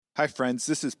Hi, friends.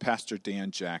 This is Pastor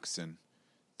Dan Jackson.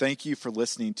 Thank you for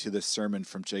listening to this sermon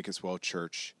from Jacob's Well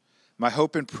Church. My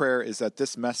hope and prayer is that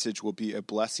this message will be a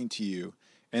blessing to you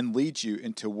and lead you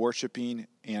into worshiping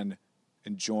and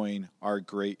enjoying our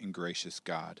great and gracious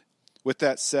God. With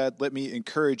that said, let me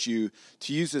encourage you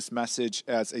to use this message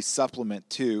as a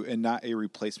supplement to and not a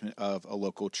replacement of a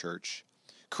local church.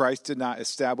 Christ did not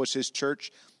establish his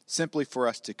church simply for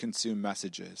us to consume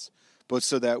messages, but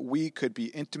so that we could be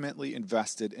intimately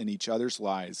invested in each other's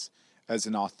lives as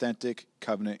an authentic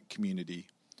covenant community.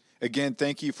 Again,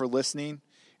 thank you for listening,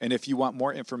 and if you want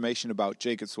more information about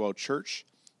Jacob's Well Church,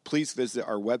 please visit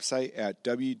our website at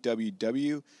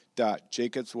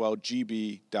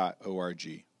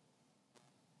www.jacobswellgb.org.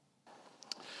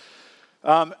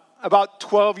 About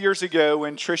 12 years ago,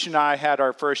 when Trish and I had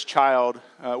our first child,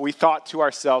 we thought to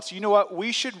ourselves, you know what,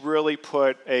 we should really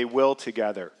put a will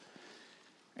together.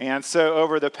 And so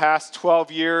over the past 12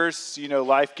 years,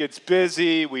 life gets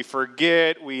busy, we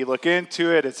forget, we look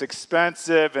into it, it's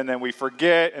expensive, and then we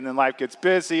forget, and then life gets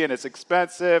busy, and it's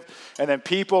expensive, and then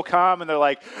people come, and they're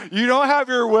like, you don't have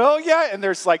your will yet? And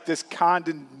there's like this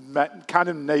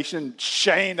condemnation,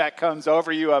 shame that comes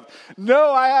over you of,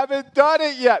 no, I haven't done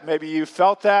it yet. Maybe you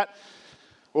felt that.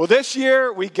 Well, this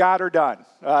year, we got her done.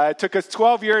 It took us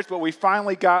 12 years, but we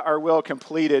finally got our will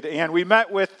completed. And we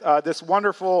met with this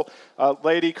wonderful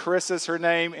lady, Carissa's her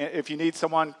name. If you need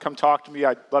someone, come talk to me.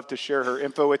 I'd love to share her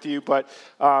info with you. But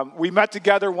we met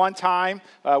together one time.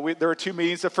 There were two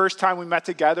meetings. The first time we met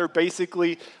together,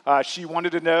 basically, she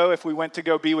wanted to know if we went to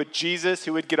go be with Jesus,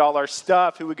 who would get all our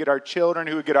stuff, who would get our children,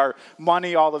 who would get our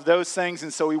money, all of those things.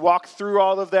 And so we walked through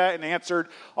all of that and answered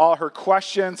all her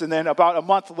questions. And then about a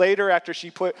month later, after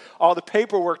she put all the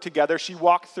paperwork together, she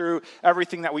walked through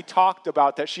everything that we talked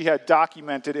about that she had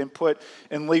documented and put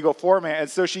in legal format. And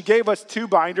so she gave us two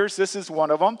binders. This is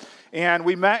one of them. And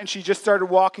we met and she just started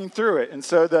walking through it. And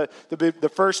so the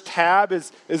first tab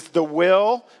is the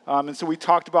will. And so we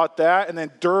talked about that. And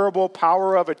then durable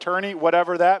power of attorney,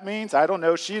 whatever that means. I don't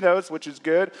know. She knows, which is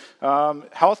good.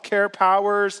 Healthcare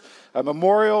powers,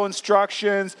 memorial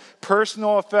instructions,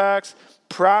 personal effects,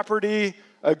 property,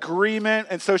 agreement.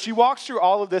 And so she walks through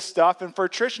all of this stuff. And for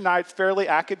Trish and I, it's fairly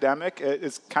academic.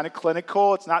 It's kind of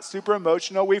clinical. It's not super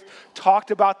emotional. We've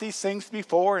talked about these things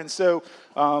before. And so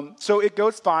it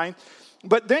goes fine.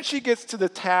 But then she gets to the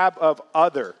tab of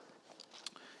other.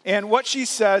 And what she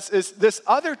says is this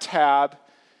other tab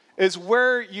is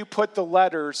where you put the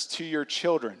letters to your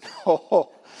children.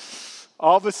 All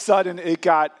of a sudden, it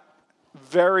got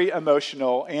very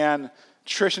emotional. And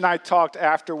Trish and I talked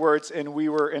afterwards, and we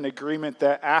were in agreement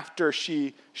that after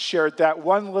she shared that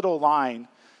one little line,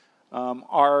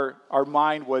 our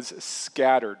mind was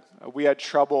scattered. We had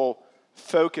trouble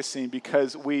focusing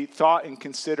because we thought and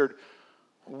considered,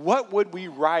 what would we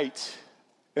write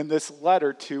in this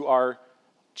letter to our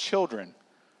children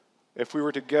if we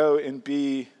were to go and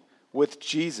be with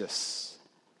Jesus?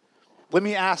 Let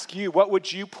me ask you, what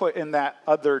would you put in that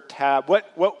other tab?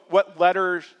 What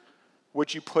letters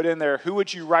would you put in there? Who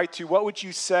would you write to? What would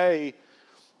you say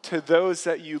to those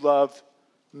that you love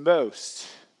most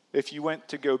if you went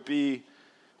to go be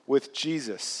with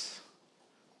Jesus?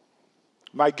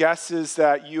 My guess is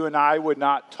that you and I would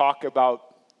not talk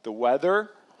about the weather.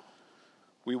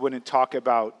 We wouldn't talk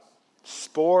about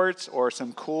sports or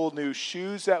some cool new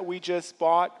shoes that we just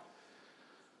bought.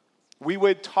 We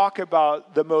would talk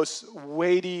about the most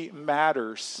weighty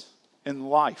matters in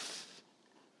life.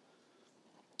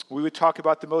 We would talk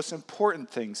about the most important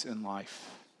things in life.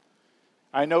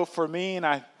 I know for me, and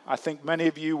I think many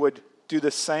of you would do the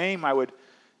same, I would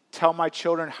tell my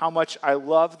children how much I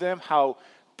love them, how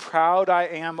proud I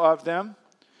am of them,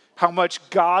 how much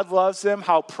God loves them,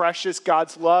 how precious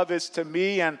God's love is to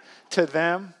me and to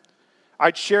them.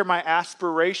 I'd share my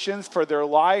aspirations for their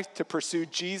life, to pursue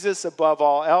Jesus above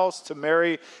all else, to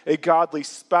marry a godly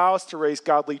spouse, to raise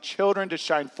godly children, to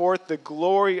shine forth the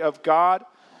glory of God.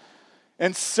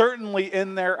 And certainly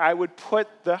in there, I would put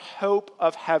the hope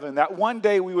of heaven, that one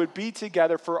day we would be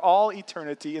together for all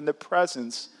eternity in the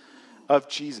presence of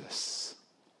Jesus.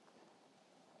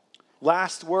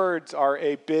 Last words are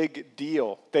a big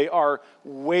deal. They are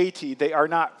weighty. They are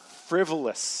not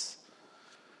frivolous.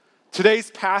 Today's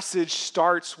passage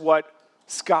starts what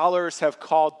scholars have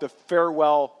called the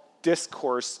farewell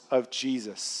discourse of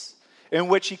Jesus, in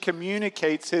which he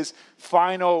communicates his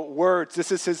final words.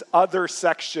 This is his other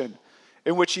section,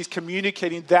 in which he's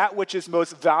communicating that which is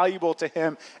most valuable to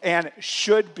him and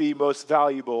should be most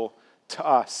valuable to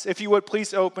us. If you would,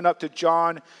 please open up to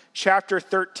John chapter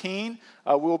 13.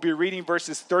 We'll be reading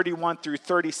verses 31 through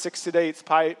 36 today. It's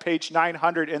page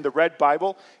 900 in the Red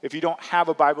Bible. If you don't have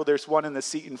a Bible, there's one in the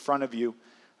seat in front of you.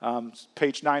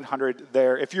 Page 900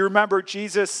 there. If you remember,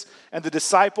 Jesus and the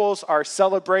disciples are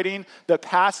celebrating the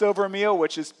Passover meal,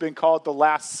 which has been called the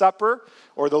Last Supper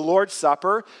or the Lord's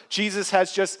Supper. Jesus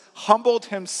has just humbled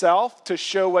himself to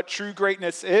show what true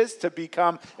greatness is, to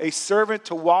become a servant,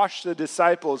 to wash the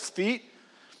disciples' feet.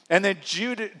 And then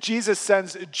Jesus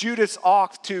sends Judas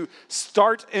off to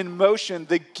start in motion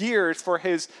the gears for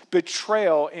his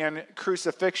betrayal and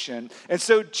crucifixion. And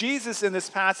so Jesus in this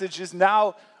passage is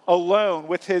now alone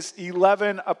with his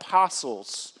 11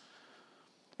 apostles.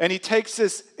 And he takes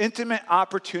this intimate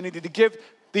opportunity to give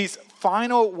these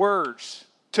final words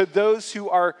to those who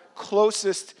are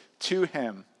closest to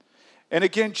him. And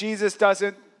again, Jesus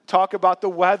doesn't talk about the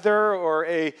weather or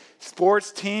a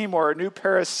sports team or a new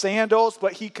pair of sandals,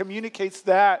 but he communicates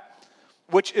that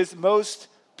which is most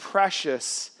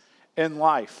precious in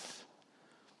life.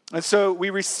 And so we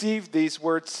receive these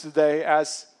words today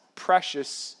as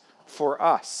precious for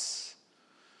us,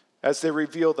 as they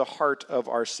reveal the heart of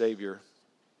our Savior.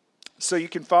 So you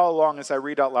can follow along as I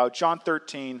read out loud. John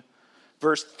 13,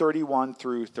 verse 31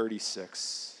 through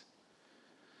 36.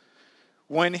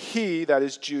 When he, that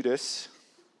is Judas,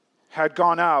 had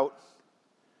gone out,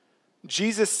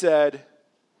 Jesus said,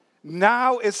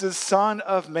 "Now is the Son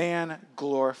of Man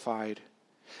glorified,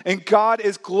 and God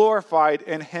is glorified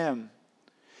in him.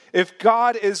 If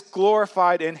God is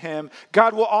glorified in him,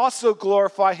 God will also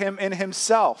glorify him in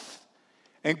himself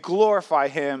and glorify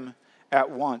him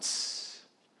at once.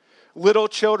 Little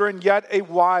children, yet a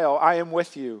while I am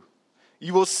with you.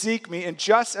 You will seek me, and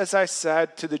just as I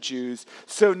said to the Jews,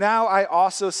 so now I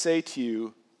also say to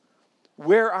you,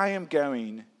 where I am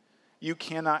going, you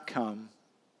cannot come.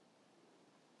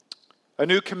 A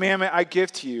new commandment I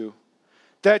give to you,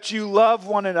 that you love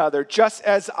one another just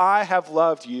as I have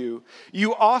loved you.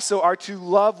 You also are to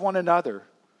love one another.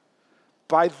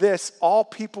 By this, all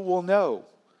people will know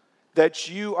that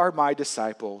you are my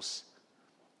disciples,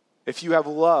 if you have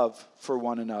love for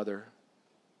one another."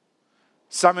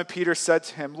 Simon Peter said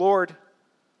to him, "Lord,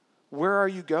 where are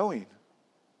you going?"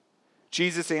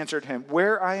 Jesus answered him,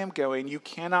 "Where I am going, you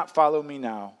cannot follow me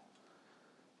now,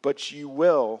 but you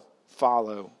will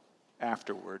follow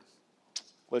afterward."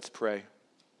 Let's pray.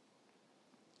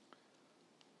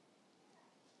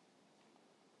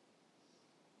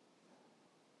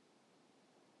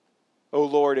 Oh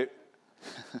Lord,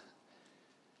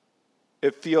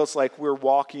 it feels like we're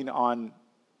walking on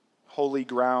holy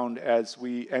ground as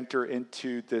we enter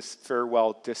into this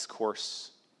farewell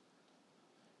discourse.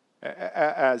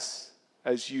 As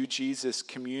you, Jesus,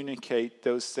 communicate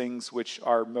those things which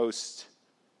are most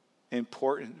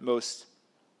important, most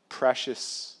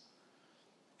precious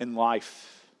in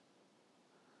life.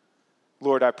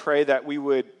 Lord, I pray that we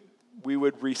would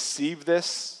receive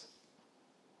this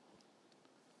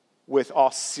with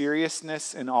all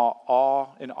seriousness and all awe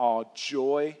and all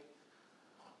joy,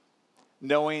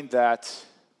 knowing that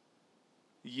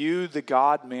you, the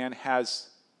God-man, has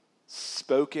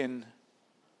spoken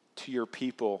to your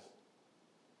people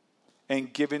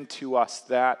and given to us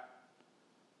that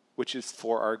which is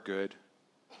for our good.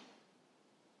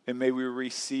 And may we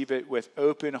receive it with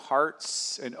open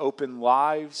hearts and open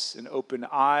lives and open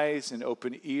eyes and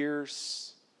open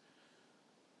ears,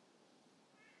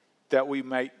 that we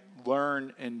might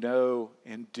learn and know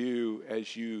and do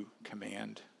as you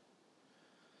command.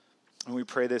 And we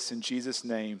pray this in Jesus'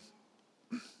 name.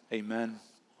 Amen.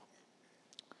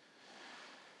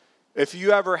 If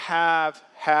you ever have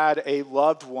had a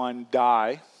loved one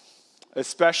die,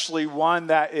 especially one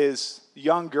that is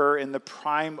younger in the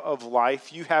prime of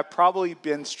life, you have probably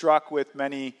been struck with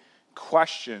many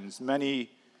questions,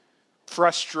 many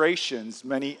frustrations,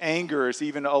 many angers,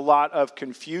 even a lot of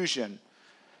confusion.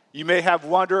 You may have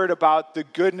wondered about the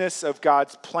goodness of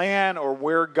God's plan or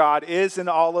where God is in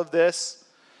all of this.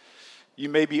 You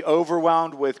may be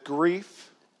overwhelmed with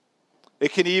grief.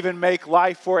 It can even make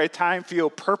life for a time feel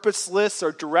purposeless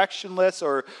or directionless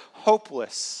or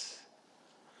hopeless.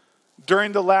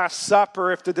 During the Last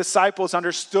Supper, if the disciples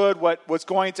understood what was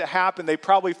going to happen, they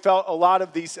probably felt a lot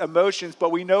of these emotions,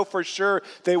 but we know for sure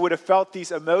they would have felt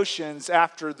these emotions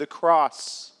after the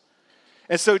cross.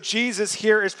 And so Jesus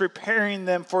here is preparing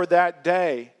them for that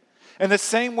day. And the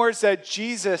same words that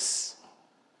Jesus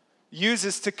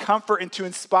uses to comfort and to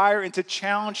inspire and to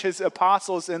challenge his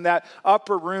apostles in that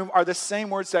upper room are the same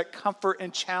words that comfort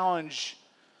and challenge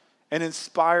and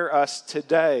inspire us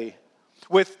today.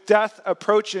 With death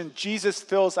approaching, Jesus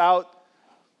fills out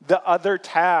the other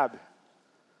tab.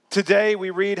 Today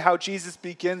we read how Jesus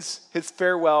begins his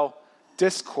farewell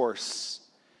discourse.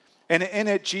 And in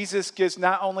it, Jesus gives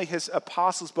not only his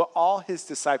apostles, but all his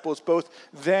disciples, both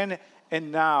then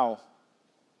and now,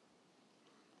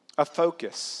 a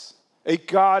focus, a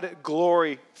God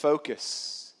glory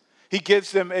focus. He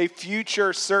gives them a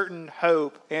future certain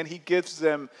hope, and he gives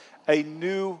them a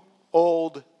new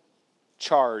old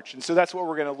charge. And so that's what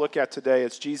we're going to look at today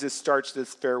as Jesus starts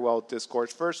this farewell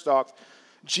discourse. First off,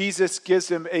 Jesus gives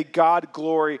them a God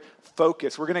glory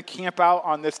focus. We're going to camp out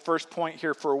on this first point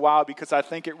here for a while because I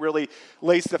think it really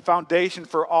lays the foundation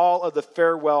for all of the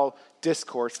farewell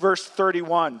discourse. Verse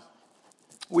 31,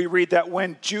 we read that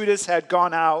when Judas had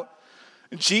gone out,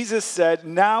 Jesus said,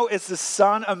 "Now is the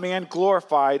Son of Man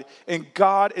glorified, and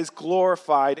God is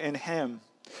glorified in him.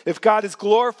 If God is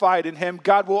glorified in him,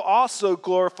 God will also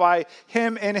glorify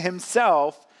him in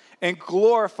himself and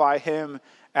glorify him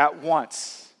at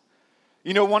once."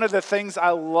 You know, one of the things I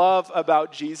love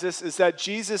about Jesus is that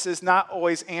Jesus is not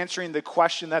always answering the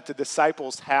question that the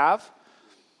disciples have,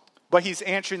 but he's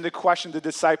answering the question the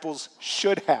disciples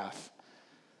should have.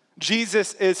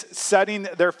 Jesus is setting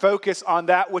their focus on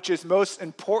that which is most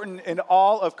important in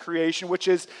all of creation, which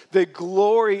is the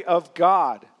glory of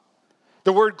God.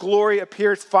 The word glory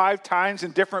appears 5 times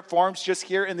in different forms just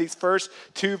here in these first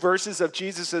 2 verses of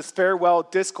Jesus' farewell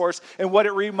discourse. And what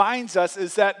it reminds us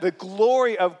is that the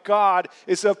glory of God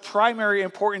is of primary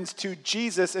importance to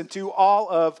Jesus and to all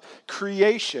of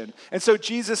creation. And so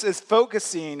Jesus is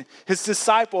focusing his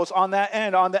disciples on the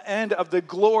end of the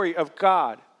glory of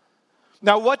God.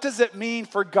 Now, what does it mean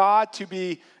for God to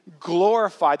be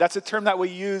glorified? That's a term that we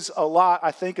use a lot,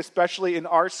 I think, especially in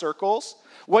our circles.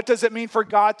 What does it mean for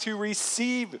God to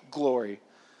receive glory?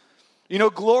 You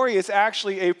know, glory is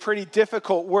actually a pretty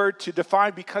difficult word to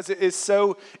define because it is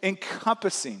so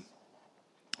encompassing.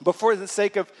 But for the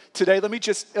sake of today, let me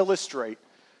just illustrate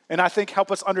and I think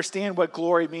help us understand what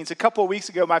glory means. A couple of weeks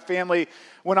ago, my family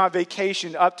went on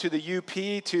vacation up to the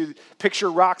UP to Picture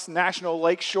Rocks National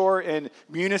Lakeshore in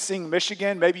Munising,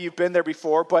 Michigan. Maybe you've been there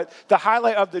before, but the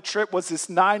highlight of the trip was this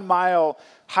 9-mile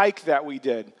hike that we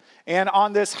did. And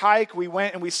on this hike, we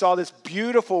went and we saw this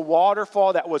beautiful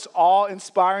waterfall that was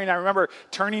awe-inspiring. I remember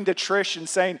turning to Trish and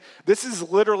saying, this is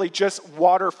literally just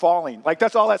water falling. Like,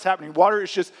 that's all that's happening. Water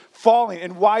is just falling.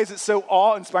 And why is it so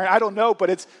awe-inspiring? I don't know, but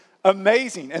it's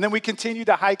amazing. And then we continue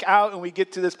to hike out and we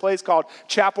get to this place called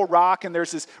Chapel Rock, and there's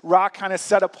this rock kind of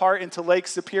set apart into Lake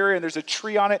Superior, and there's a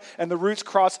tree on it, and the roots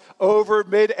cross over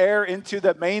midair into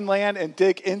the mainland and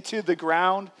dig into the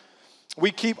ground.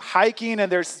 We keep hiking,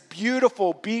 and there's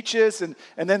beautiful beaches, and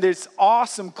then there's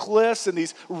awesome cliffs and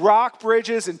these rock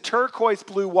bridges and turquoise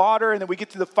blue water, and then we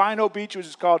get to the final beach, which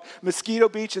is called Mosquito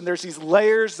Beach, and there's these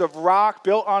layers of rock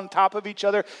built on top of each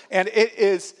other, and it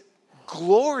is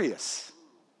glorious.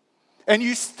 And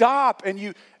you stop, and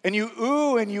you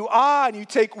ooh, and you ah, and you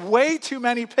take way too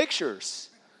many pictures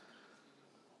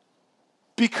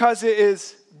because it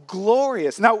is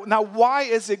glorious. Now, why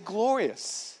is it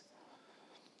glorious?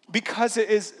 Because it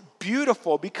is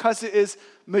beautiful, because it is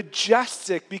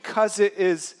majestic, because it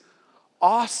is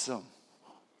awesome.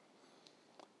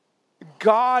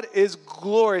 God is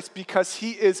glorious because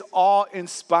he is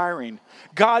awe-inspiring.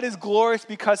 God is glorious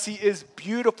because he is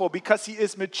beautiful, because he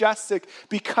is majestic,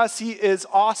 because he is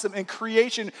awesome. And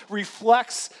creation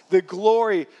reflects the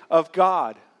glory of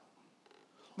God.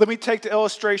 Let me take the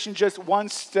illustration just one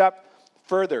step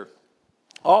further.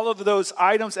 All of those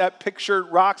items at Picture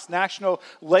Rocks National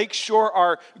Lakeshore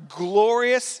are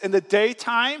glorious in the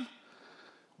daytime,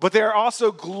 but they are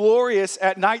also glorious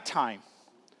at nighttime.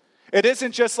 It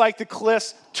isn't just like the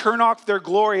cliffs turn off their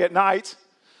glory at night,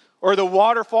 or the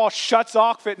waterfall shuts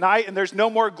off at night and there's no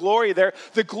more glory there.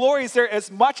 The glory is there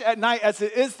as much at night as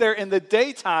it is there in the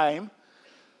daytime,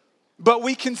 but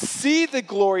we can see the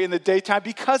glory in the daytime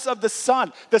because of the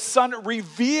sun. The sun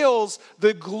reveals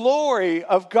the glory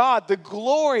of God, the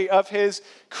glory of his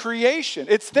creation.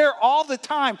 It's there all the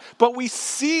time, but we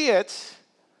see it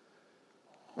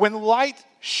when light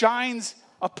shines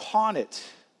upon it.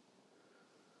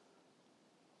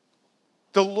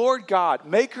 The Lord God,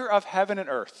 maker of heaven and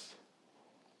earth,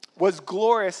 was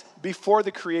glorious before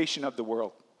the creation of the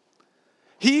world.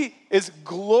 He is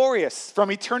glorious from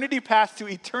eternity past to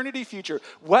eternity future,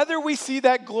 whether we see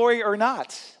that glory or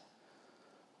not.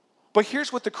 But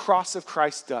here's what the cross of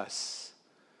Christ does.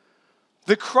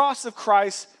 The cross of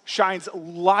Christ shines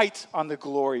light on the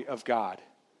glory of God.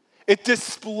 It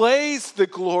displays the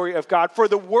glory of God for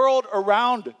the world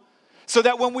around, so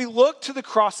that when we look to the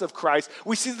cross of Christ,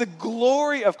 we see the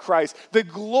glory of Christ, the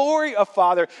glory of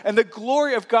Father, and the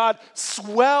glory of God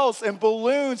swells and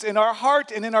balloons in our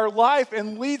heart and in our life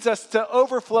and leads us to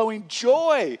overflowing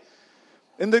joy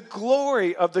in the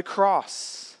glory of the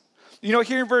cross. You know,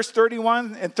 here in verse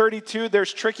 31 and 32,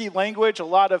 there's tricky language, a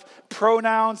lot of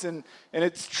pronouns, and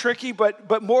it's tricky,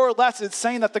 but more or less it's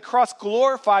saying that the cross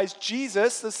glorifies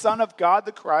Jesus, the Son of God,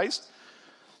 the Christ,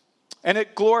 and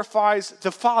it glorifies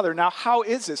the Father. Now, how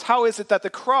is this? How is it that the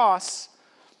cross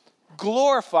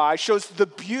glorifies, shows the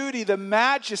beauty, the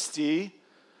majesty,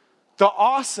 the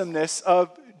awesomeness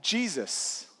of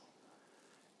Jesus?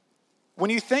 When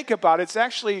you think about it, it's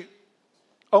actually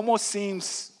almost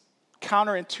seems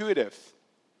counterintuitive.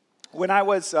 When I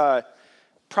was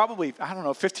probably,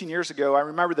 15 years ago, I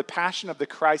remember The Passion of the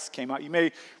Christ came out. You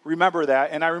may remember that.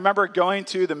 And I remember going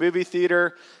to the movie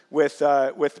theater with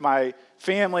my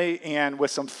family and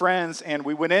with some friends, and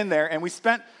we went in there, and we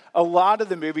spent a lot of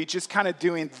the movie just kind of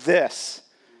doing this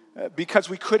because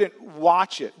we couldn't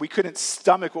watch it. We couldn't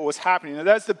stomach what was happening. And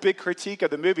that's the big critique of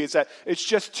the movie, is that it's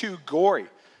just too gory.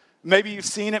 Maybe you've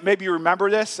seen it. Maybe you remember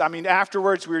this. I mean,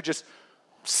 afterwards, we were just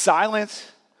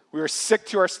silent. We were sick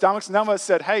to our stomachs. None of us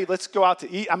said, hey, let's go out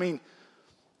to eat. I mean,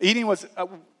 eating was,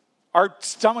 our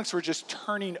stomachs were just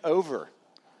turning over.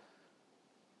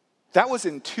 That was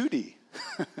in 2D.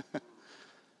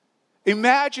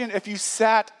 Imagine if you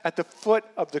sat at the foot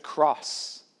of the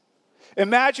cross.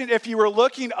 Imagine if you were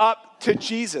looking up to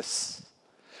Jesus.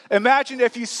 Imagine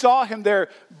if you saw him there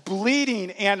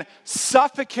bleeding and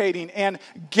suffocating and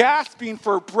gasping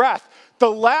for breath. The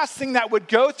last thing that would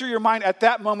go through your mind at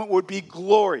that moment would be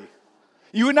glory.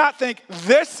 You would not think,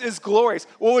 this is glorious.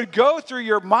 What would go through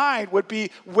your mind would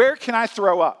be, where can I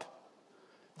throw up?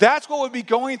 That's what would be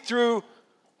going through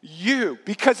you,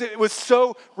 because it was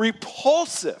so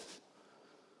repulsive.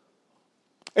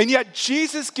 And yet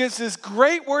Jesus gives this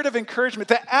great word of encouragement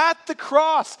that at the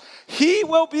cross, he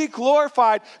will be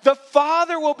glorified. The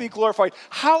Father will be glorified.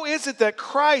 How is it that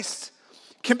Christ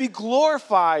can be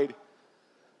glorified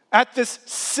at this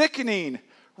sickening,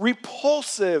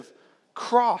 repulsive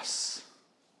cross?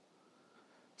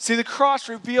 See, the cross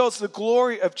reveals the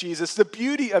glory of Jesus, the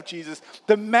beauty of Jesus,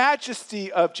 the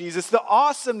majesty of Jesus, the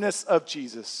awesomeness of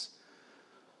Jesus.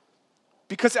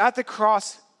 Because at the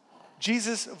cross,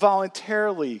 Jesus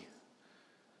voluntarily,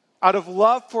 out of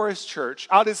love for his church,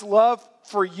 out of his love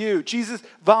for you, Jesus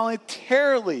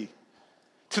voluntarily,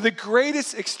 to the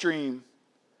greatest extreme,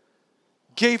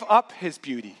 gave up his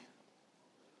beauty.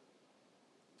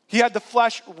 He had the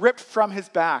flesh ripped from his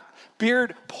back,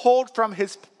 beard pulled from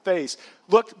his face,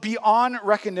 looked beyond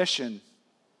recognition.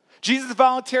 Jesus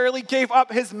voluntarily gave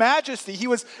up his majesty. He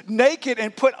was naked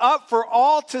and put up for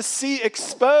all to see,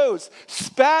 exposed,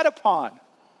 spat upon.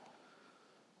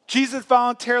 Jesus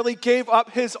voluntarily gave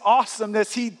up his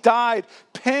awesomeness. He died,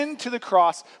 pinned to the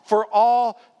cross for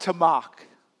all to mock.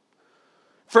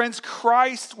 Friends,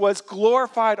 Christ was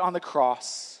glorified on the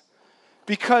cross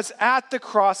because at the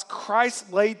cross,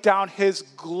 Christ laid down his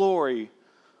glory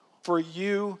for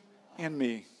you and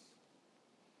me.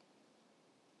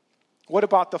 What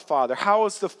about the Father? How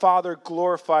is the Father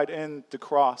glorified in the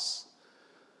cross?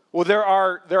 Well, there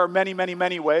are many, many,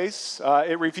 many ways.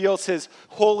 It reveals his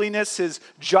holiness, his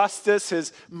justice,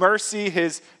 his mercy,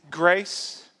 his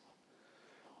grace.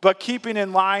 But keeping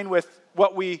in line with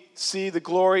what we see, the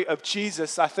glory of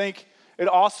Jesus, I think it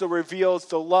also reveals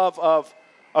the love of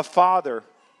a father.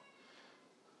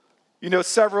 You know,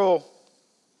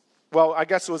 I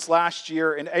guess it was last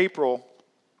year in April,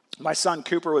 my son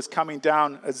Cooper was coming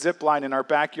down a zip line in our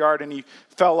backyard and he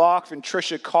fell off, and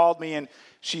Trisha called me and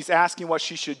she's asking what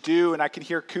she should do, and I can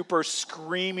hear Cooper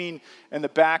screaming in the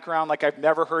background like I've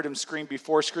never heard him scream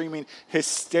before, screaming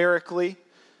hysterically.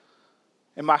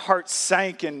 And my heart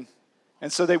sank, and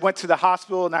so they went to the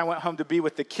hospital, and I went home to be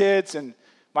with the kids, and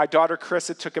my daughter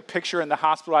Krista took a picture in the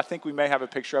hospital. I think we may have a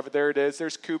picture of it. There it is.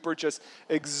 There's Cooper just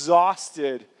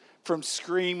exhausted from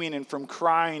screaming and from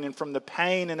crying and from the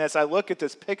pain. And as I look at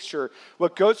this picture,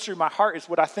 what goes through my heart is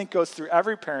what I think goes through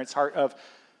every parent's heart of,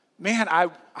 man,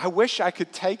 I wish I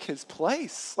could take his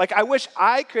place. Like, I wish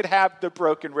I could have the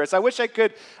broken wrist. I wish I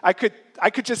could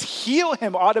just heal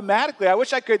him automatically. I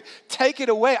wish I could take it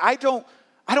away. I don't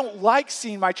like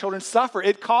seeing my children suffer.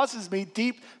 It causes me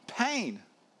deep pain.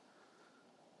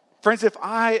 Friends, if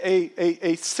I,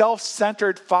 a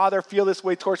self-centered father, feel this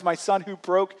way towards my son who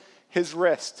broke his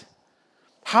wrist,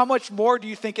 how much more do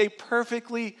you think a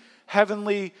perfectly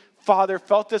heavenly father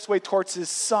felt this way towards his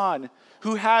son,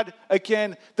 who had,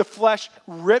 again, the flesh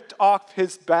ripped off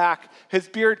his back, his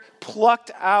beard plucked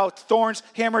out, thorns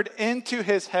hammered into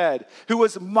his head, who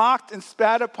was mocked and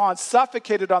spat upon,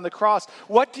 suffocated on the cross?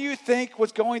 What do you think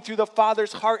was going through the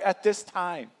Father's heart at this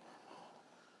time?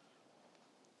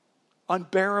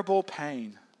 Unbearable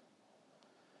pain.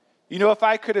 You know, if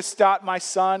I could have stopped my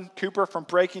son, Cooper, from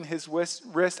breaking his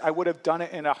wrist, I would have done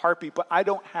it in a heartbeat, but I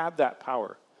don't have that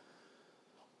power.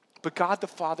 but God the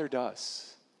Father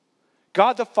does.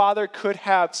 God the Father could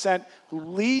have sent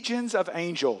legions of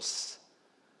angels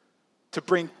to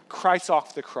bring Christ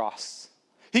off the cross.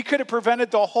 He could have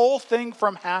prevented the whole thing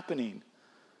from happening,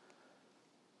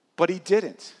 but he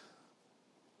didn't.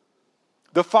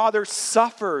 The Father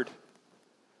suffered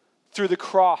through the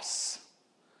cross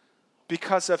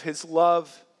because of his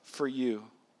love for you.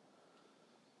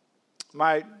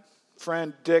 My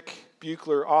friend Dick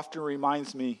Buechler often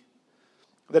reminds me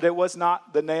that it was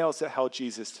not the nails that held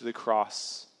Jesus to the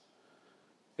cross.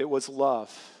 It was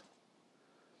love.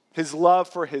 His love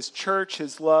for his church,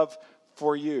 his love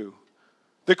for you.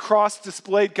 The cross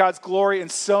displayed God's glory in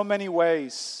so many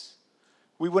ways.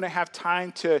 We wouldn't have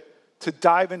time to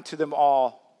dive into them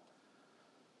all.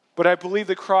 But I believe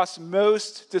the cross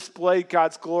most displayed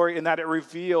God's glory in that it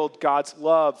revealed God's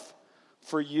love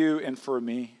for you and for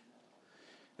me.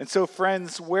 And so,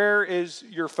 friends, where is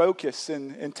your focus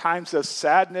in times of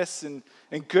sadness and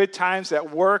good times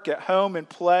at work, at home, and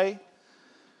play?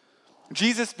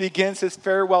 Jesus begins his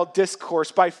farewell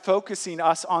discourse by focusing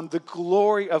us on the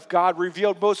glory of God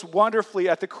revealed most wonderfully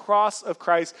at the cross of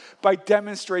Christ by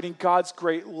demonstrating God's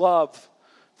great love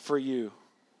for you.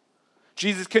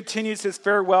 Jesus continues his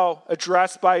farewell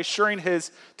address by assuring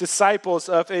his disciples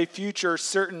of a future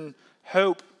certain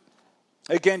hope.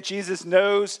 Again, Jesus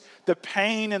knows the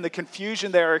pain and the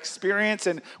confusion they are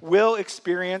experiencing and will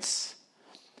experience.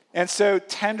 And so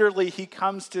tenderly, he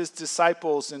comes to his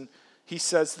disciples and he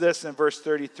says this in verse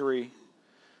 33.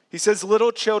 He says,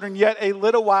 "Little children, yet a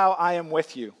little while I am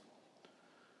with you.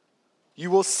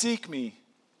 You will seek me.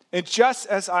 And just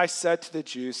as I said to the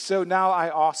Jews, so now I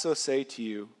also say to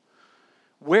you,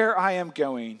 where I am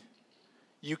going,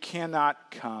 you cannot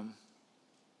come."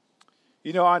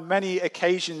 You know, on many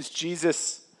occasions,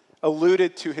 Jesus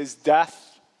alluded to his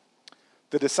death.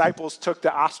 The disciples took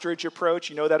the ostrich approach.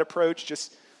 You know that approach?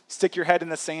 Just stick your head in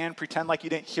the sand, pretend like you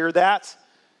didn't hear that,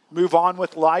 move on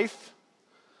with life.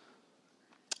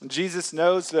 And Jesus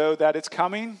knows, though, that it's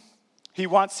coming. He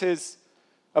wants his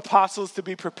apostles to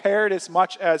be prepared as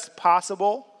much as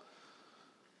possible.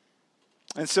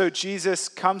 And so Jesus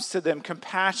comes to them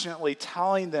compassionately,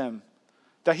 telling them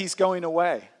that he's going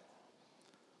away.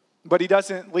 But he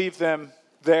doesn't leave them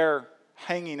there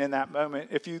hanging in that moment.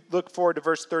 If you look forward to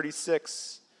verse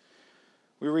 36,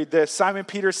 we read this. Simon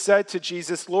Peter said to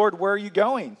Jesus, "Lord, where are you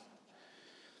going?"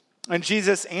 And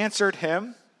Jesus answered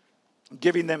him,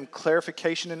 giving them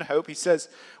clarification and hope. He says,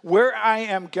 "Where I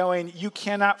am going, you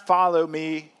cannot follow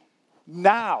me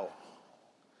now,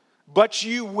 but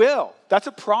you will." That's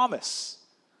a promise.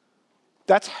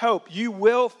 That's hope. You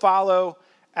will follow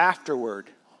afterward.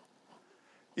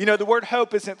 You know, the word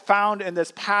hope isn't found in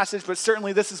this passage, but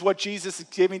certainly this is what Jesus is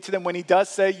giving to them when he does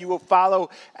say you will follow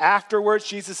afterwards.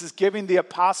 Jesus is giving the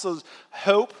apostles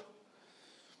hope.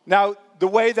 Now, the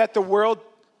way that the world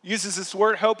uses this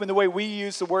word hope and the way we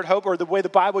use the word hope, or the way the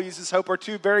Bible uses hope, are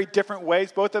two very different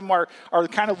ways. Both of them are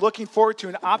kind of looking forward to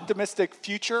an optimistic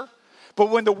future. But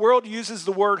when the world uses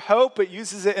the word hope, it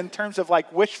uses it in terms of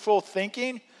like wishful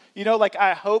thinking. You know, like,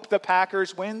 I hope the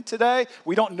Packers win today.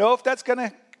 We don't know if that's going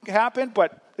to happen,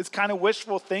 but it's kind of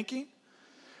wishful thinking.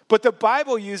 But the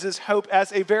Bible uses hope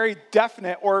as a very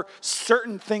definite or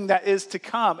certain thing that is to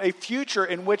come, a future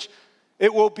in which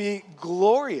it will be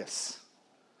glorious.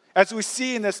 As we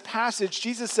see in this passage,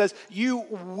 Jesus says, you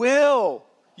will.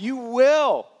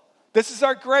 This is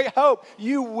our great hope.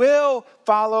 You will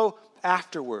follow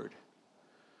afterward.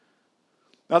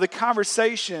 Now, the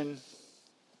conversation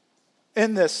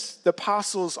in this, the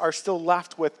apostles are still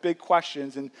left with big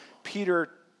questions, and Peter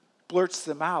blurts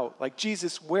them out. Like,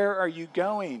 Jesus, where are you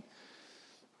going?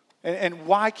 And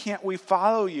why can't we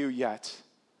follow you yet?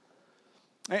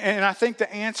 And I think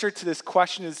the answer to this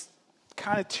question is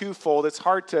kind of twofold. It's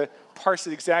hard to parse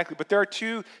it exactly, but there are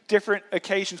two different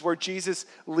occasions where Jesus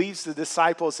leaves the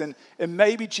disciples, and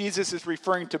maybe Jesus is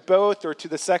referring to both or to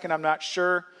the second, I'm not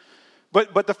sure.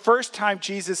 But the first time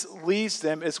Jesus leaves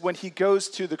them is when he goes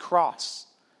to the cross.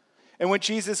 And when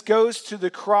Jesus goes to the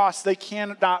cross, they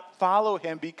cannot follow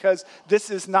him because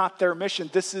this is not their mission.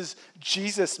 This is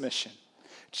Jesus' mission.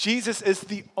 Jesus is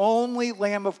the only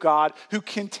Lamb of God who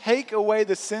can take away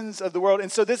the sins of the world.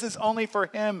 And so this is only for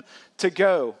him to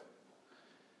go.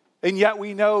 And yet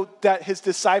we know that his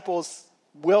disciples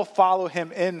will follow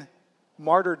him in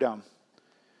martyrdom.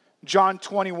 John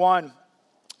 21,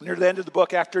 near the end of the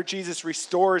book, after Jesus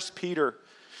restores Peter,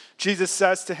 Jesus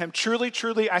says to him, "Truly,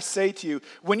 truly, I say to you,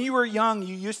 when you were young,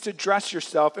 you used to dress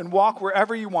yourself and walk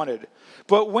wherever you wanted.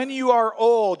 But when you are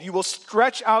old, you will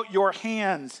stretch out your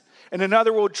hands, and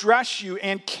another will dress you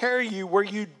and carry you where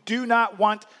you do not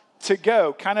want to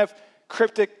go." Kind of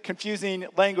cryptic, confusing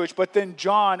language, but then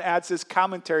John adds this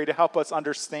commentary to help us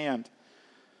understand.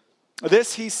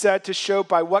 This he said to show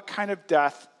by what kind of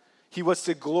death he was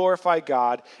to glorify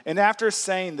God. And after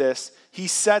saying this, he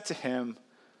said to him,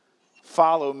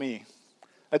 "Follow me."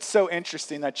 It's so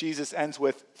interesting that Jesus ends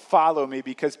with "follow me,"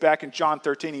 because back in John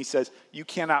 13, he says, "You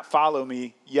cannot follow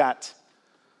me yet."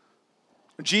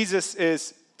 Jesus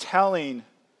is telling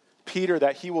Peter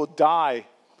that he will die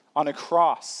on a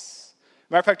cross.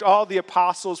 Matter of fact, all the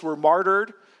apostles were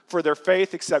martyred for their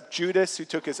faith except Judas, who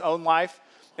took his own life,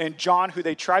 and John, who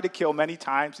they tried to kill many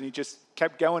times, and he just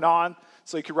kept going on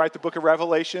so he could write the book of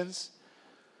Revelations.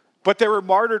 But they were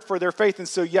martyred for their faith, and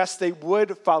so yes, they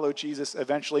would follow Jesus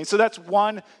eventually. And so that's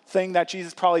one thing that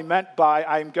Jesus probably meant by,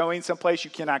 "I'm going someplace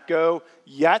you cannot go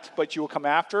yet, but you will come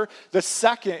after." The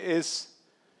second is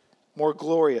more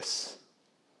glorious.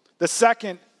 The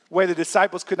second way the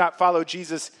disciples could not follow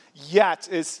Jesus yet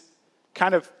is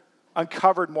kind of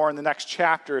uncovered more in the next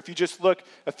chapter. If you just look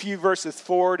a few verses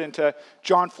forward into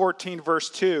John 14, verse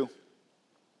 2.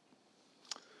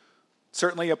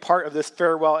 Certainly a part of this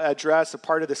farewell address, a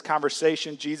part of this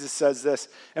conversation, Jesus says this,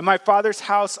 "In my Father's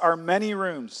house are many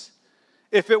rooms.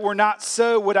 If it were not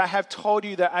so, would I have told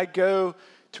you that I go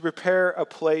to prepare a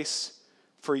place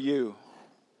for you?"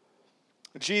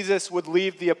 Jesus would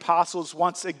leave the apostles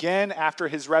once again after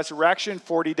his resurrection,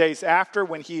 40 days after,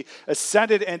 when he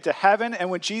ascended into heaven. And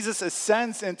when Jesus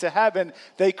ascends into heaven,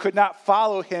 they could not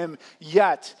follow him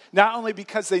yet. Not only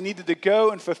because they needed to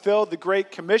go and fulfill the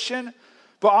Great Commission,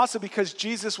 but also because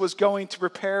Jesus was going to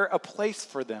prepare a place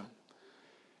for them.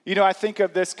 You know, I think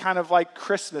of this kind of like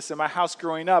Christmas in my house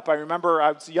growing up. I remember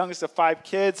I was the youngest of 5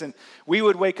 kids, and we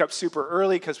would wake up super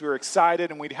early because we were excited,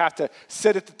 and we'd have to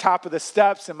sit at the top of the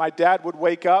steps, and my dad would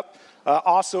wake up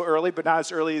also early, but not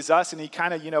as early as us, and he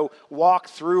kind of, walk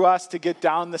through us to get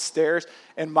down the stairs,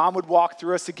 and Mom would walk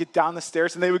through us to get down the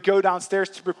stairs, and they would go downstairs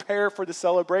to prepare for the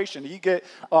celebration. He'd get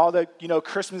all the,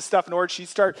 Christmas stuff in order. She'd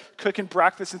start cooking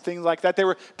breakfast and things like that. They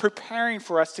were preparing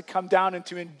for us to come down and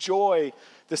to enjoy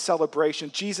the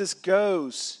celebration. Jesus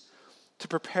goes to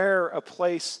prepare a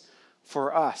place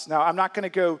for us. Now, I'm not going to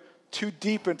go too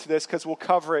deep into this because we'll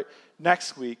cover it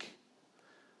next week.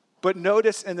 But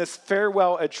notice in this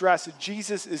farewell address,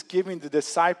 Jesus is giving the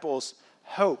disciples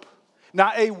hope.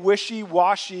 Not a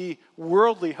wishy-washy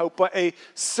worldly hope, but a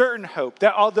certain hope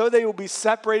that although they will be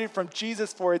separated from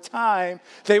Jesus for a time,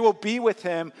 they will be with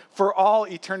him for all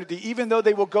eternity. Even though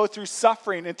they will go through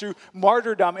suffering and through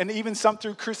martyrdom and even some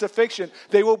through crucifixion,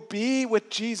 they will be with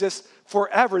Jesus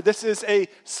forever. This is a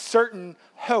certain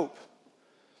hope.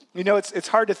 It's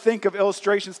hard to think of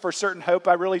illustrations for certain hope.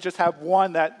 I really just have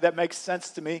one that makes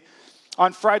sense to me.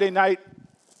 On Friday night,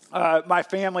 my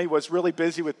family was really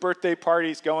busy with birthday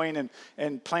parties going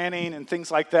and planning and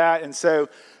things like that. And so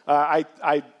I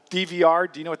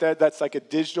DVR'd, do you know what that's like, a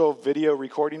digital video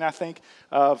recording, I think,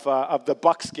 of the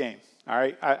Bucks game. All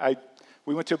right.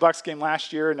 We went to a Bucks game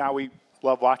last year, and now we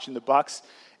love watching the Bucks.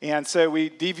 And so we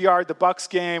DVR'd the Bucks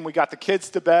game. We got the kids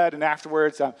to bed, and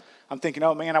afterwards I'm thinking,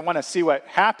 oh man, I want to see what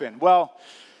happened. Well,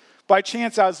 by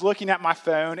chance I was looking at my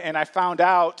phone, and I found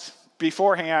out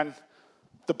beforehand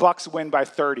the Bucks win by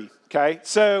 30. Okay,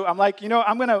 so I'm like,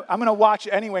 I'm gonna watch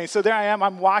it anyway. So there I am.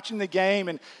 I'm watching the game,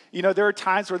 and there are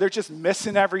times where they're just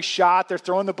missing every shot. They're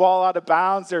throwing the ball out of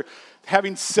bounds. They're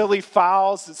having silly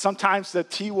fouls. Sometimes the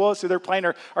T-Wolves who they're playing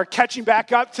are catching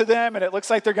back up to them, and it looks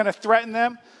like they're going to threaten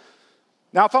them.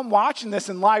 Now, if I'm watching this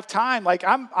in live time, like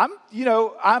I'm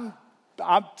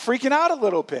freaking out a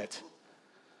little bit.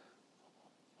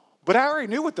 But I already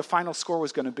knew what the final score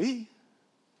was going to be.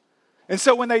 And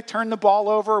so when they turn the ball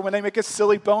over, when they make a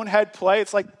silly bonehead play,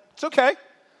 it's like, it's okay.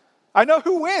 I know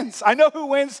who wins. I know who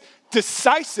wins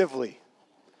decisively.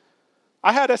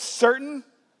 I had a certain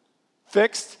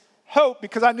fixed hope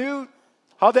because I knew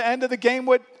how the end of the game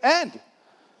would end.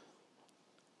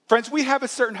 Friends, we have a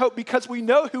certain hope because we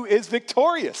know who is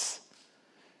victorious.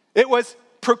 It was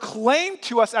proclaimed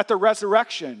to us at the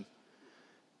resurrection.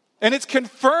 And it's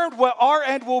confirmed what our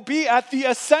end will be at the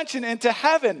ascension into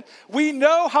heaven. We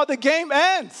know how the game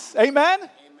ends. Amen? Amen.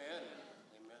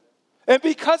 And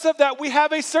because of that, we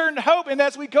have a certain hope. And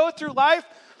as we go through life,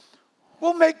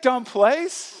 we'll make dumb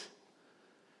plays.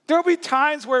 There will be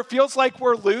times where it feels like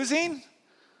we're losing.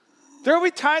 There will be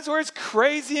times where it's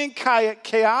crazy and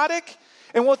chaotic.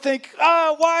 And we'll think,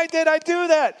 why did I do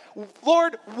that?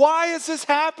 Lord, why is this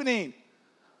happening?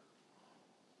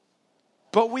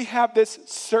 But we have this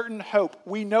certain hope.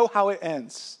 We know how it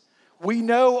ends. We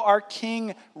know our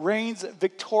King reigns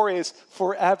victorious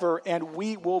forever, and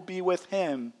we will be with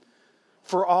him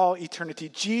for all eternity.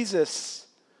 Jesus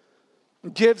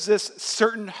gives us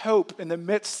certain hope in the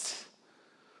midst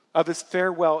of his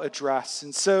farewell address.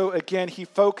 And so, again, he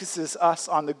focuses us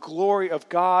on the glory of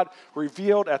God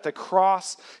revealed at the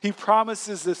cross. He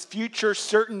promises this future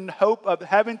certain hope of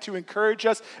heaven to encourage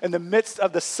us in the midst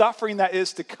of the suffering that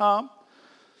is to come.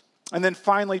 And then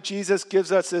finally, Jesus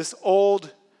gives us this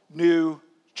old, new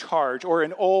charge, or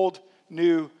an old,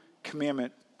 new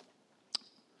commandment.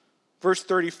 Verse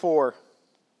 34,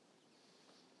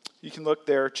 you can look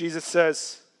there. Jesus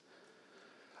says,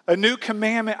 "A new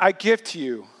commandment I give to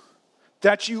you,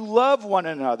 that you love one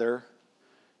another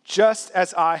just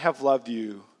as I have loved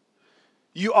you.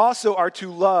 You also are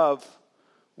to love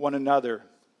one another."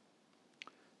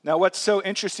 Now, what's so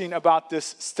interesting about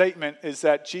this statement is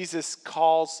that Jesus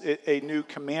calls it a new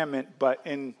commandment, but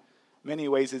in many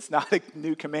ways it's not a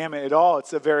new commandment at all.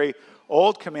 It's a very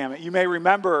old commandment. You may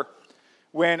remember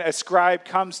when a scribe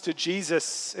comes to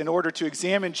Jesus in order to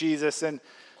examine Jesus, and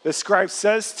the scribe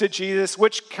says to Jesus,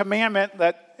 which commandment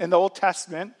that in the Old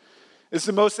Testament is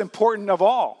the most important of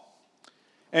all?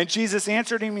 And Jesus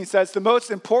answered him, he says, the most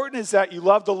important is that you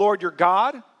love the Lord your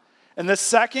God, and the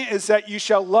second is that you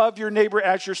shall love your neighbor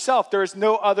as yourself. There is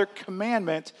no other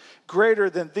commandment greater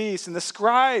than these. And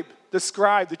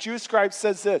the Jewish scribe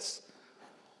says this.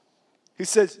 He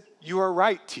says, "You are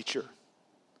right, teacher.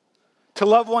 To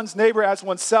love one's neighbor as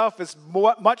oneself is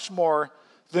much more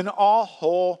than all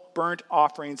whole burnt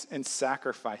offerings and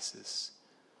sacrifices."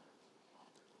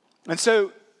 And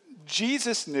so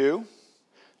Jesus knew,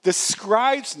 the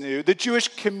scribes knew, the Jewish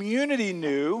community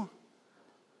knew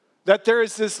that there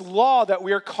is this law that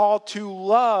we are called to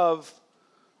love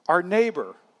our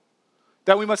neighbor,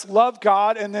 that we must love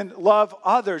God and then love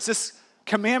others. This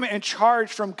commandment and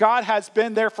charge from God has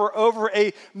been there for over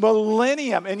a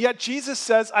millennium, and yet Jesus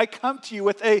says, "I come to you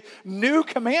with a new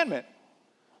commandment."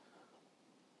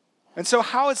 And so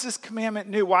how is this commandment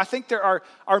new? Well, I think there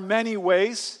are many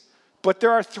ways, but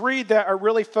there are three that are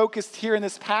really focused here in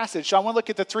this passage. So I want to look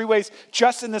at the three ways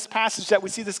just in this passage that we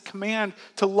see this command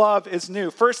to love is new.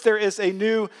 First, there is a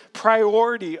new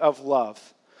priority of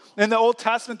love. In the Old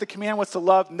Testament, the command was to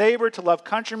love neighbor, to love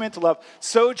countrymen, to love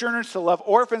sojourners, to love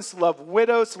orphans, to love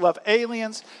widows, to love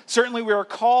aliens. Certainly we are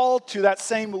called to that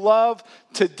same love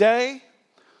today,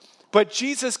 but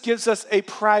Jesus gives us a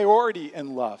priority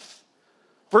in love.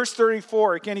 Verse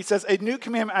 34, again, he says, "A new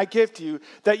commandment I give to you,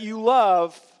 that you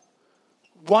love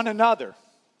one another."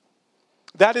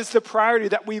 That is the priority,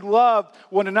 that we love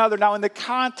one another. Now, in the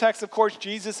context, of course,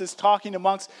 Jesus is talking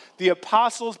amongst the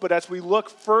apostles, but as we look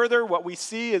further, what we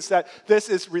see is that this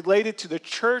is related to the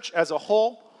church as a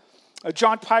whole.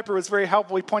 John Piper was very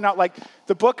helpful. He pointed out,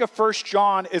 the book of 1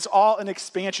 John is all an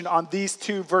expansion on these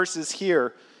two verses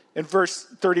here in verse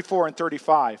 34 and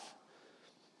 35.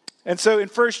 And so in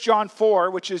 1 John 4,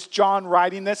 which is John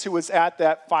writing this, who was at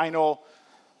that final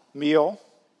meal,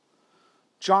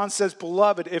 John says,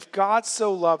 "Beloved, if God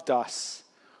so loved us,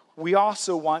 we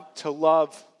also want to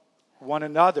love one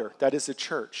another." That is the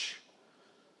church.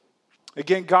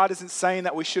 Again, God isn't saying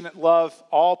that we shouldn't love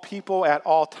all people at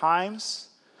all times.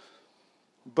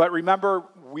 But remember,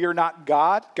 we are not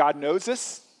God. God knows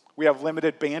this. We have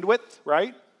limited bandwidth,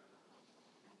 right?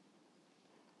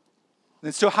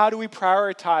 And so how do we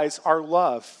prioritize our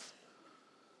love?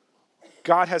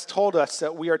 God has told us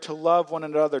that we are to love one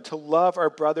another, to love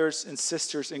our brothers and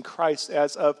sisters in Christ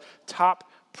as of top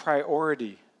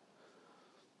priority.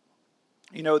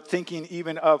 Thinking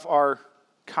even of our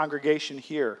congregation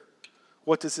here,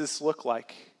 what does this look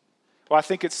like? Well, I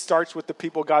think it starts with the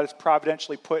people God has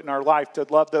providentially put in our life, to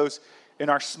love those in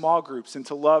our small groups, and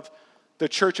to love the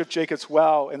Church of Jacob's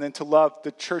Well, and then to love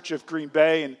the Church of Green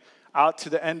Bay and out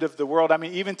to the end of the world. I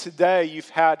mean, even today, you've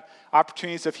had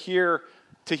opportunities to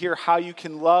hear how you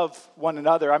can love one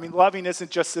another. I mean, loving isn't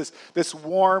just this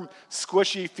warm,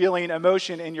 squishy feeling,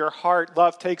 emotion in your heart.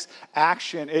 Love takes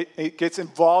action. It gets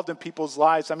involved in people's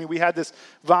lives. I mean, we had this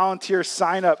volunteer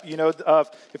sign up, of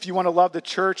if you want to love the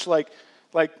church, like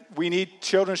we need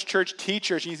children's church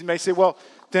teachers. You may say, well,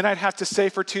 then I'd have to stay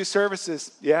for 2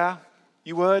 services. Yeah,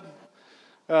 you would.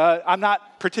 I'm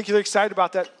not particularly excited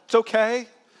about that. It's okay.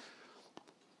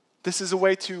 This is a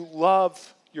way to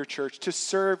love your church, to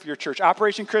serve your church.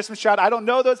 Operation Christmas Child, I don't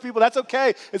know those people. That's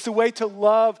okay. It's a way to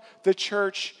love the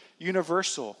church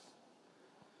universal.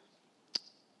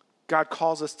 God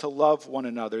calls us to love one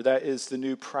another. That is the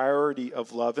new priority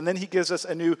of love. And then he gives us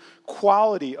a new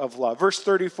quality of love. Verse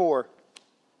 34,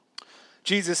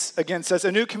 Jesus again says,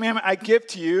 "A new commandment I give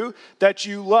to you, that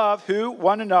you love" who?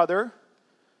 One another.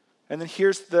 And then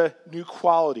here's the new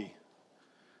quality.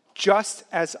 "Just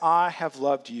as I have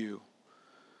loved you,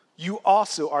 you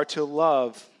also are to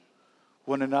love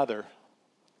one another."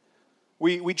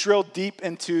 We drilled deep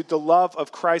into the love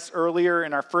of Christ earlier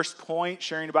in our first point,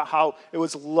 sharing about how it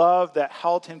was love that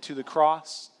held him to the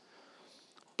cross.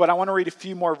 But I want to read a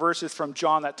few more verses from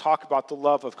John that talk about the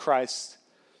love of Christ.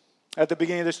 At the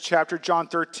beginning of this chapter, John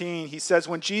 13, he says,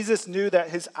 when Jesus knew that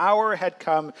his hour had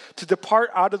come to depart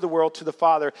out of the world to the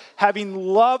Father, having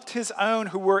loved his own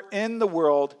who were in the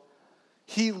world,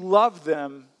 he loved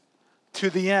them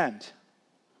to the end.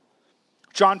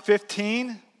 John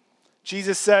 15,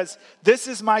 Jesus says, this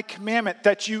is my commandment,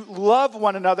 that you love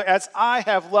one another as I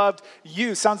have loved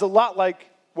you. Sounds a lot like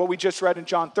what we just read in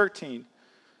John 13.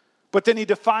 But then he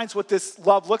defines what this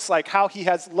love looks like, how he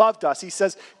has loved us. He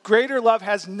says, greater love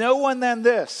has no one than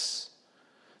this,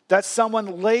 that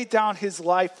someone laid down his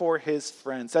life for his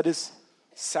friends. That is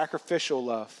sacrificial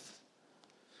love.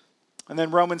 And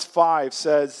then Romans 5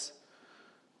 says,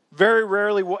 very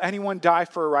rarely will anyone die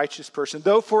for a righteous person,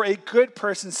 though for a good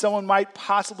person someone might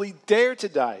possibly dare to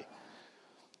die.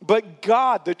 But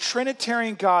God, the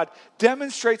Trinitarian God,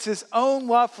 demonstrates his own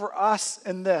love for us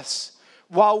in this.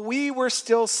 While we were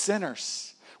still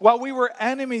sinners, while we were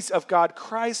enemies of God,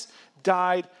 Christ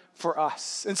died for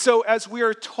us. And so as we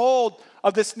are told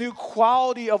of this new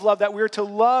quality of love, that we are to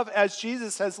love as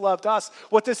Jesus has loved us,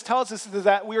 what this tells us is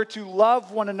that we are to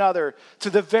love one another to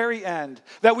the very end,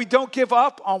 that we don't give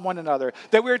up on one another,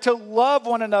 that we are to love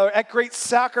one another at great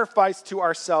sacrifice to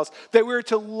ourselves, that we are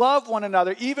to love one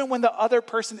another even when the other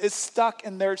person is stuck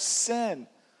in their sin.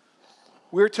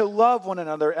 We're to love one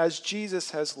another as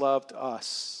Jesus has loved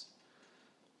us.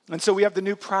 And so we have the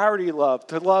new priority love,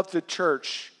 to love the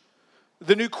church.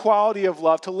 The new quality of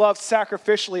love, to love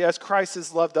sacrificially as Christ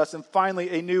has loved us. And finally,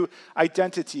 a new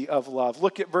identity of love.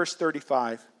 Look at verse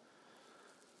 35.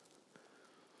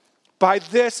 By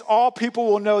this, all people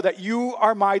will know that you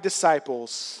are my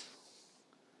disciples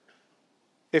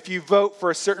if you vote for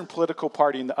a certain political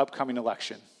party in the upcoming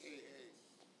election.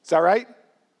 Is that right?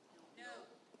 No.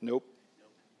 Nope.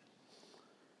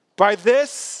 By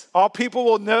this, all people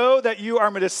will know that you are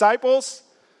my disciples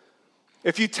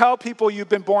if you tell people you've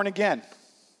been born again.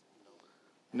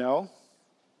 No.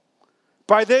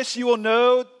 By this, people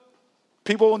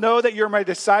will know that you're my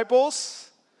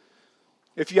disciples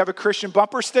if you have a Christian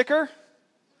bumper sticker.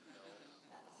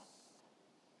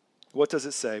 What does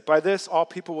it say? By this, all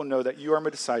people will know that you are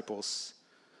my disciples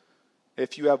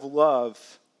if you have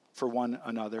love for one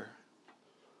another.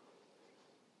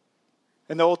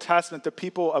 In the Old Testament, the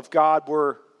people of God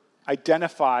were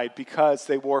identified because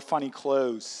they wore funny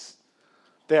clothes.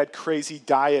 They had crazy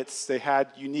diets. They had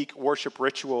unique worship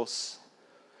rituals.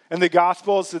 In the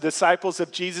Gospels, the disciples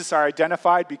of Jesus are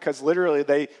identified because literally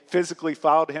they physically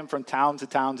followed him from town to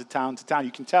town to town to town.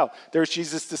 You can tell. There's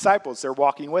Jesus' disciples. They're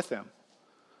walking with him.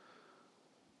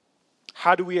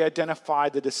 How do we identify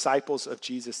the disciples of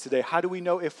Jesus today? How do we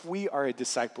know if we are a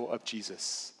disciple of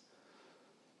Jesus?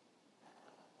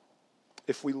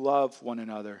 If we love one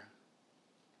another.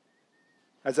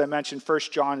 As I mentioned, 1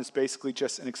 John is basically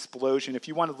just an explosion. If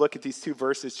you want to look at these two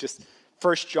verses, just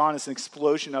 1 John is an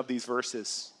explosion of these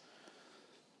verses.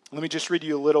 Let me just read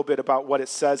you a little bit about what it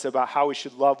says about how we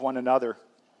should love one another.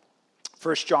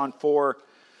 1 John 4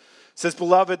 says,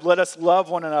 beloved, let us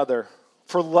love one another,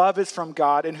 for love is from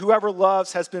God, and whoever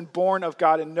loves has been born of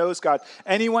God and knows God.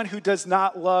 Anyone who does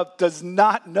not love does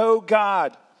not know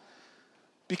God,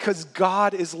 because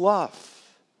God is love.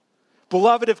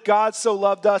 Beloved, if God so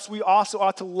loved us, we also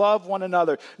ought to love one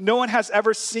another. No one has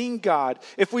ever seen God.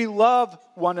 If we love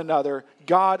one another,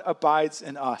 God abides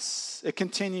in us. It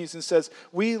continues and says,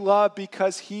 we love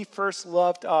because he first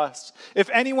loved us. If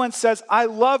anyone says, I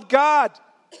love God,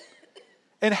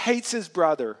 and hates his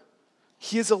brother,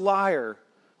 he is a liar.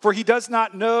 For he does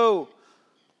not love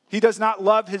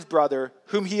his brother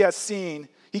whom he has seen.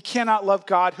 He cannot love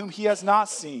God whom he has not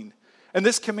seen. And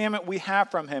this commandment we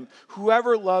have from him,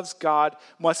 whoever loves God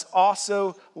must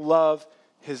also love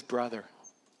his brother.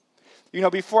 You know,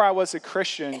 before I was a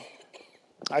Christian,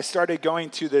 I started going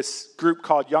to this group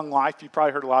called Young Life. You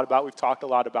probably heard a lot about it. We've talked a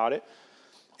lot about it.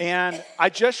 And I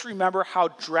just remember how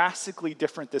drastically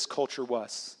different this culture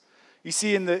was. You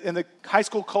see, in the high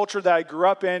school culture that I grew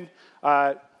up in,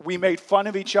 we made fun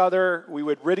of each other. We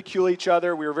would ridicule each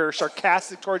other. We were very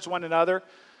sarcastic towards one another.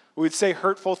 We would say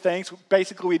hurtful things.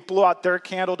 Basically, we'd blow out their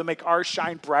candle to make ours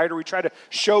shine brighter. We try to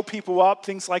show people up,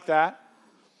 things like that.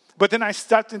 But then I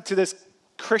stepped into this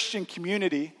Christian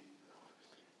community,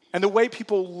 and the way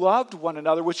people loved one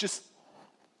another was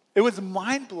it was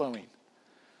mind-blowing.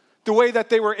 The way that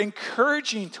they were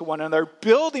encouraging to one another,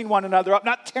 building one another up,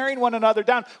 not tearing one another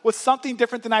down, was something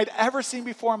different than I'd ever seen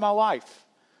before in my life.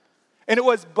 And it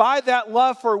was by that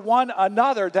love for one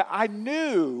another that I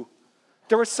knew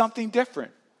there was something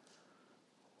different.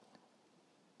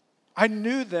 I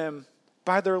knew them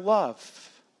by their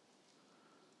love.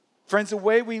 Friends, the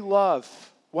way we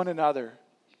love one another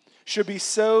should be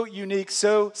so unique,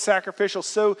 so sacrificial,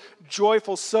 so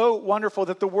joyful, so wonderful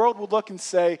that the world will look and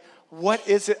say, what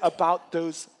is it about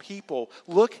those people?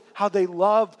 Look how they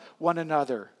love one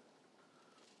another.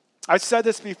 I've said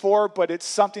this before, but it's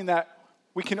something that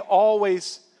we can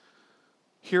always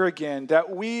hear again,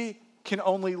 that we can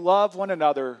only love one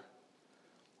another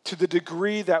to the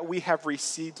degree that we have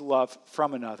received love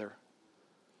from another.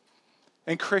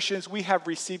 And Christians, we have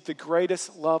received the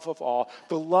greatest love of all,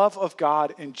 the love of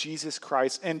God in Jesus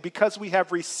Christ. And because we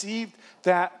have received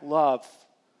that love,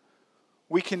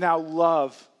 we can now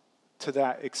love to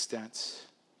that extent.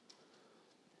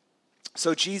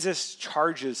 So Jesus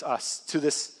charges us to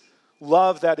this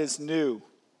love that is new,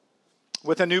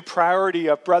 with a new priority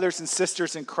of brothers and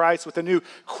sisters in Christ, with a new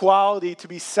quality to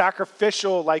be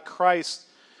sacrificial like Christ,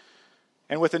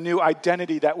 and with a new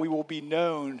identity that we will be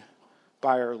known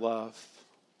by our love.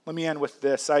 Let me end with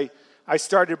this. I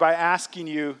started by asking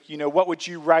you, what would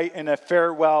you write in a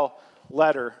farewell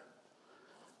letter?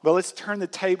 But let's turn the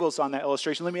tables on that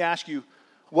illustration. Let me ask you,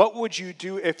 what would you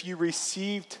do if you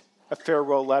received a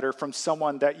farewell letter from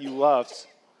someone that you loved?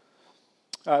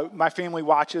 My family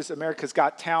watches America's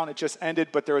Got Talent. It just ended,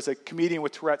 but there was a comedian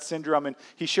with Tourette syndrome, and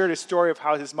he shared a story of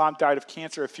how his mom died of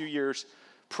cancer a few years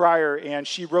prior, and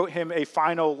she wrote him a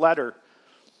final letter.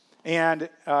 And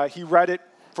he read it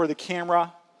for the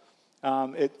camera.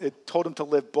 It told him to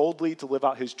live boldly, to live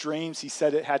out his dreams. He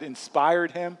said it had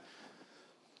inspired him.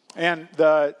 And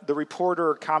the reporter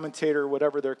or commentator,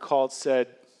 whatever they're called, said,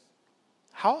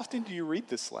 "How often do you read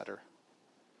this letter?"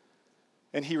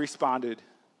 And he responded,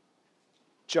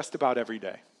 "Just about every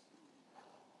day."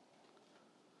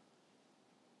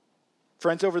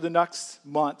 Friends, over the next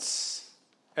months,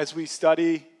 as we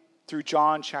study through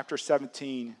John chapter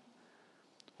 17,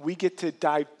 we get to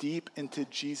dive deep into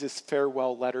Jesus'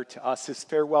 farewell letter to us, his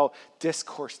farewell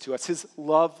discourse to us, his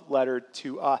love letter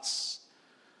to us.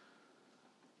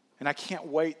 And I can't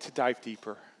wait to dive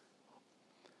deeper.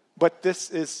 But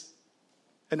this is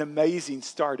an amazing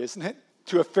start, isn't it,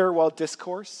 to a farewell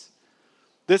discourse?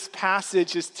 This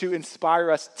passage is to inspire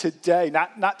us today,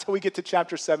 not till we get to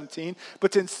chapter 17,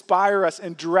 but to inspire us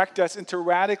and direct us and to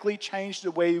radically change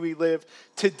the way we live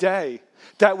today.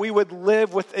 That we would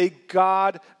live with a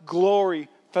God glory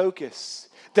focus.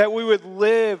 That we would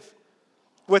live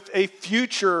with a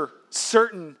future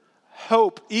certain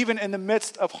hope, even in the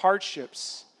midst of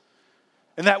hardships.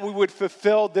 And that we would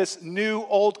fulfill this new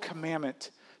old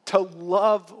commandment to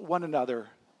love one another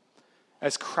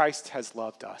as Christ has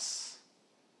loved us.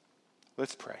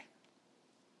 Let's pray.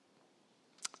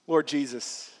 Lord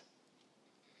Jesus,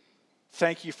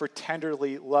 thank you for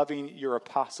tenderly loving your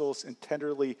apostles and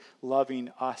tenderly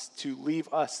loving us to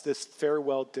leave us this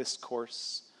farewell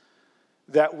discourse,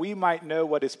 that we might know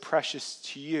what is precious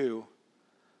to you,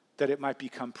 that it might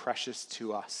become precious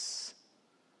to us.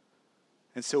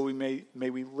 And so may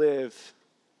we live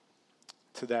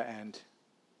to that end.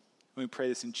 We pray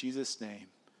this in Jesus' name.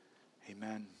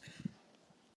 Amen.